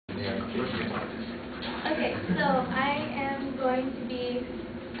Okay, so I am going to be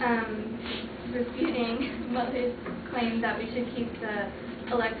refuting Mohit's claim that we should keep the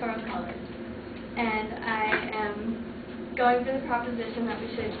Electoral College. And I am going for the proposition that we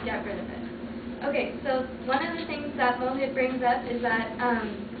should get rid of it. Okay, so one of the things that Mohit brings up is that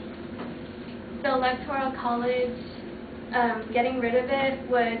the Electoral College, getting rid of it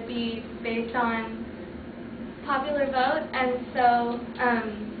would be based on popular vote, and so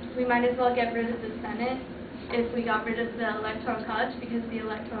we might as well get rid of the Senate if we got rid of the Electoral College, because the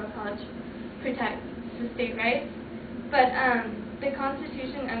Electoral College protects the state rights. But the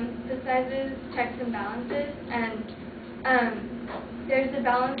Constitution emphasizes checks and balances, and there's a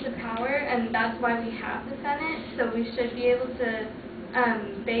balance of power, and that's why we have the Senate. So we should be able to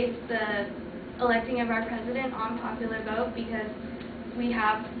base the electing of our president on popular vote, because we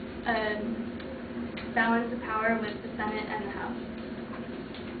have a balance of power with the Senate and the House.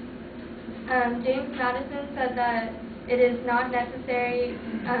 James Madison said that it is not necessary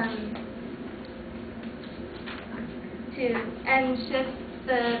to shift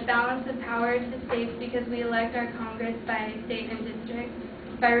the balance of power to states, because we elect our Congress by state and district.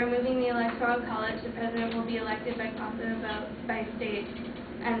 By removing the Electoral College, the president will be elected by popular vote by state,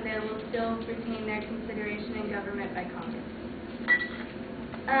 and they will still retain their consideration in government by Congress.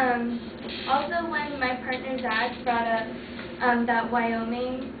 Also, when my partner Zach brought up that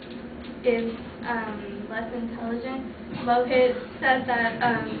Wyoming is less intelligent, Mohit said that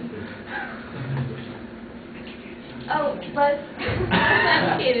less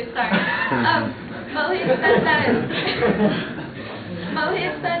educated. Sorry.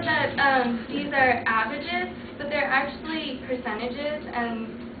 Mohit said that these are averages, but they're actually percentages, and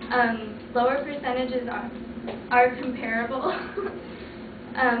lower percentages are comparable.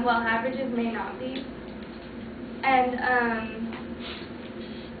 While averages may not be. And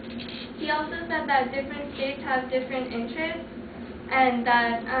he also said that different states have different interests, and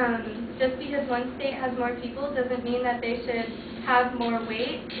that just because one state has more people doesn't mean that they should have more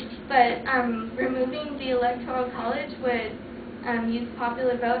weight. But removing the Electoral College would use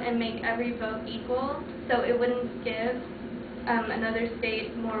popular vote and make every vote equal, so it wouldn't give another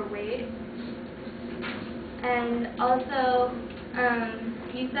state more weight. And also,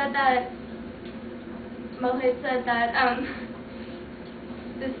 Mohit said that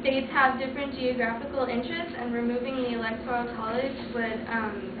the states have different geographical interests, and removing the Electoral College would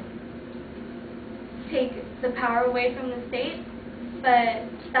take the power away from the states, but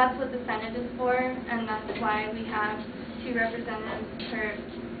that's what the Senate is for, and that's why we have 2 representatives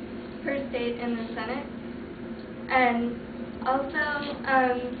per state in the Senate. And also,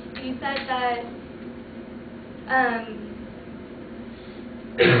 you said that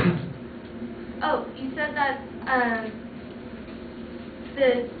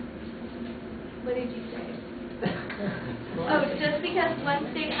what did you say? Just because one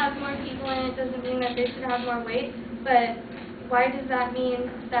state has more people in it doesn't mean that they should have more weight, but why does that mean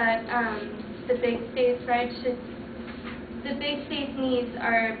that the big states' needs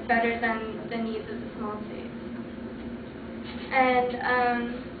are better than the needs of the small states? And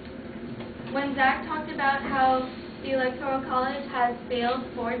when Zach talked about how the Electoral College has failed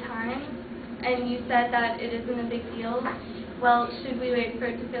 4 times, and you said that it isn't a big deal, well, should we wait for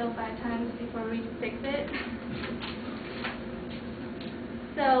it to fail 5 times before we fix it?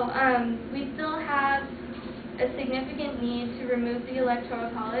 So we still have a significant need to remove the Electoral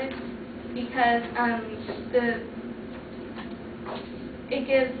College, because it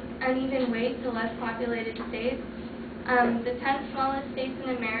gives uneven weight to less populated states. The 10 smallest states in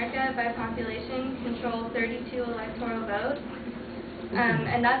America by population control 32 electoral votes,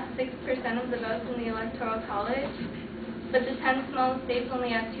 and that's 6% of the votes in the Electoral College. But the 10 smallest states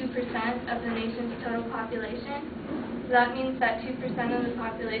only have 2% of the nation's total population. So that means that 2% of the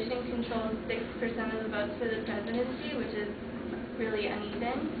population controls 6% of the votes for the presidency, which is really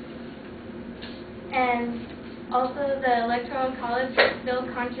uneven. And also, the Electoral College still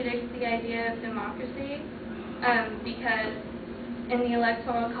contradicts the idea of democracy, because in the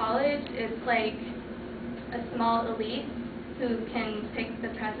Electoral College, it's like a small elite who can pick the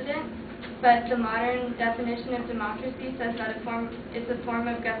president. But the modern definition of democracy says that it's a form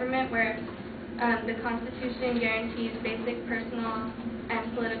of government where the Constitution guarantees basic personal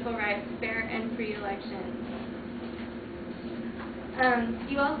and political rights, fair and free elections.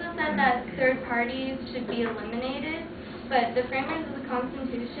 You also said that third parties should be eliminated, but the framers of the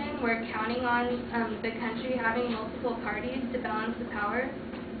Constitution were counting on the country having multiple parties to balance the power.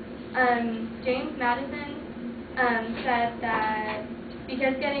 James Madison said that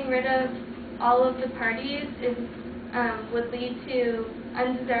because getting rid of all of the parties would lead to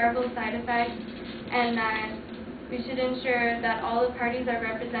undesirable side effects, and that we should ensure that all the parties are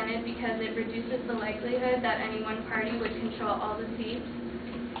represented because it reduces the likelihood that any one party would control all the seats,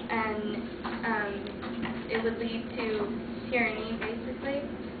 and it would lead to tyranny, basically.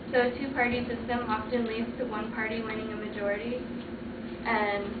 So a two-party system often leads to one party winning a majority,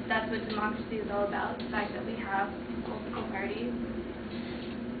 and that's what democracy is all about, the fact that we have multiple parties.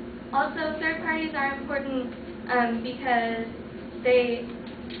 Also, third parties are important because they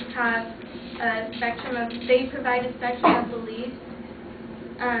have a spectrum of, they provide a spectrum of beliefs.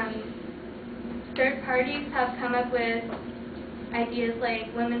 Third parties have come up with ideas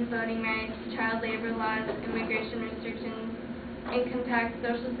like women's voting rights, child labor laws, immigration restrictions, income tax,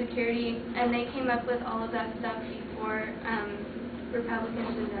 Social Security, and they came up with all of that stuff before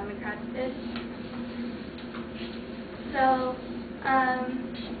Republicans and Democrats did. So,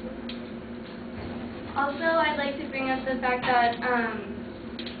 also I'd like to bring up the fact that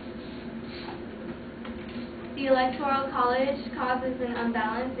the Electoral College causes an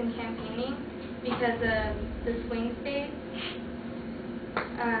imbalance in campaigning because of the swing states.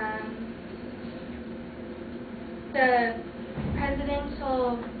 The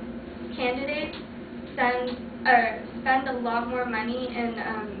presidential candidates spend a lot more money in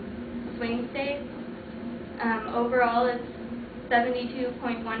swing states. Overall, it's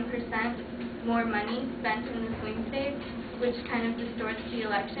 72.1% more money spent in the swing states, which kind of distorts the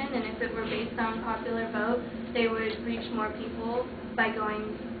election. And if it were based on popular vote, they would reach more people by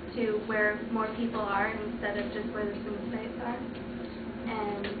going to where more people are instead of just where the swing states are.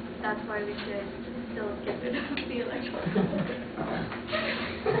 And that's why we should still get rid of the electoral.